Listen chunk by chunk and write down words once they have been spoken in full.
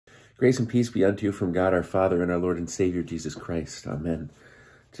Grace and peace be unto you from God our Father and our Lord and Savior Jesus Christ. Amen.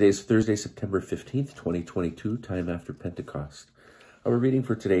 Today is Thursday, September 15th, 2022, time after Pentecost. Our reading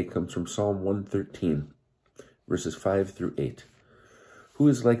for today comes from Psalm 113, verses 5 through 8. Who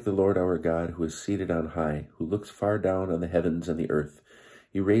is like the Lord our God, who is seated on high, who looks far down on the heavens and the earth?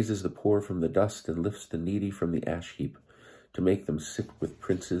 He raises the poor from the dust and lifts the needy from the ash heap, to make them sit with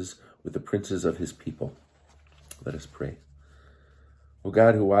the princes of his people. Let us pray. O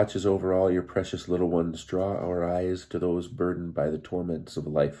God, who watches over all your precious little ones, draw our eyes to those burdened by the torments of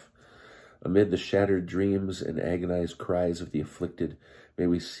life. Amid the shattered dreams and agonized cries of the afflicted, may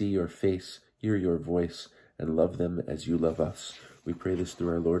we see your face, hear your voice, and love them as you love us. We pray this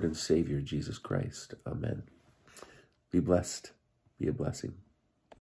through our Lord and Savior, Jesus Christ. Amen. Be blessed. Be a blessing.